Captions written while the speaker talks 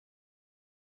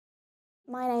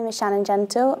My name is Shannon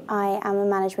Gentle. I am a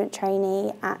management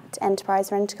trainee at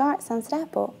Enterprise Rent-A-Car at Stansted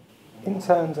Airport.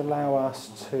 Interns allow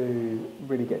us to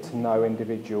really get to know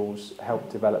individuals,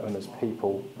 help develop them as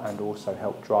people and also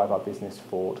help drive our business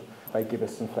forward. They give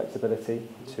us some flexibility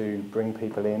to bring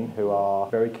people in who are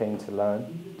very keen to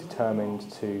learn, determined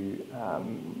to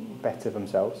better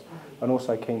themselves and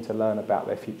also keen to learn about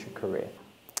their future career.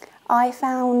 I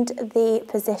found the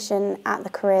position at the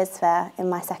careers fair in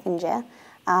my second year.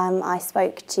 I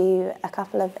spoke to a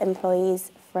couple of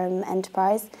employees from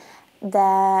Enterprise.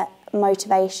 Their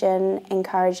motivation,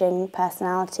 encouraging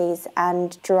personalities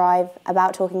and drive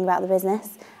about talking about the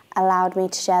business allowed me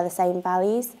to share the same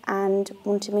values and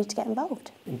wanted me to get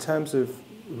involved. In terms of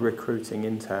recruiting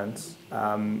interns,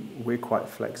 we're quite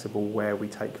flexible where we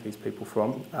take these people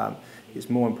from. It's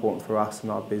more important for us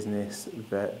and our business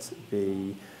that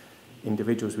the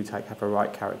individuals we take have the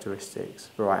right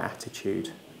characteristics, the right attitude,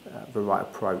 the right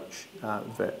approach,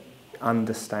 that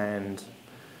understand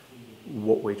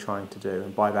what we're trying to do,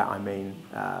 and by that I mean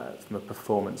from a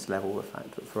performance level, the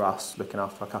fact that for us looking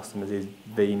after our customers is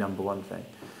the number one thing.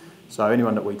 So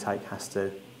anyone that we take has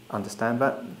to understand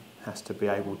that, has to be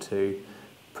able to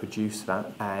produce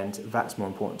that, and that's more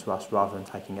important to us rather than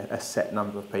taking a set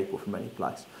number of people from any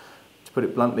place. To put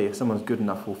it bluntly, if someone's good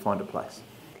enough, we'll find a place.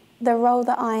 The role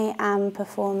that I am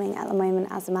performing at the moment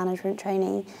as a management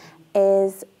trainee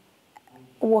is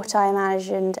what I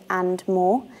imagined and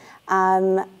more.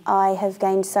 I have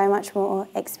gained so much more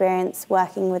experience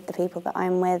working with the people that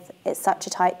I'm with. It's such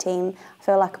a tight team. I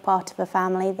feel like a part of a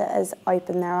family that has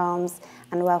opened their arms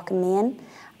and welcomed me in.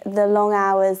 The long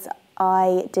hours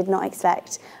I did not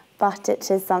expect, but it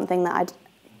is something that I'd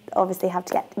obviously have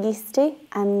to get used to.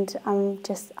 And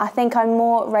I think I'm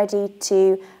more ready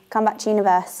to come back to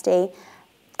university,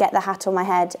 get the hat on my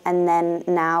head, and then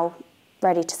now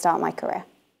ready to start my career.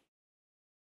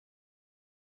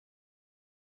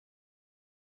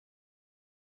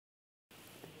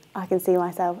 I can see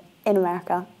myself in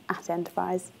America at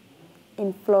Enterprise,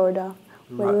 in Florida,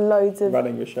 with loads of...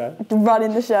 Running the show.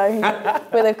 Running the show,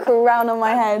 with a crown on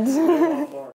my head.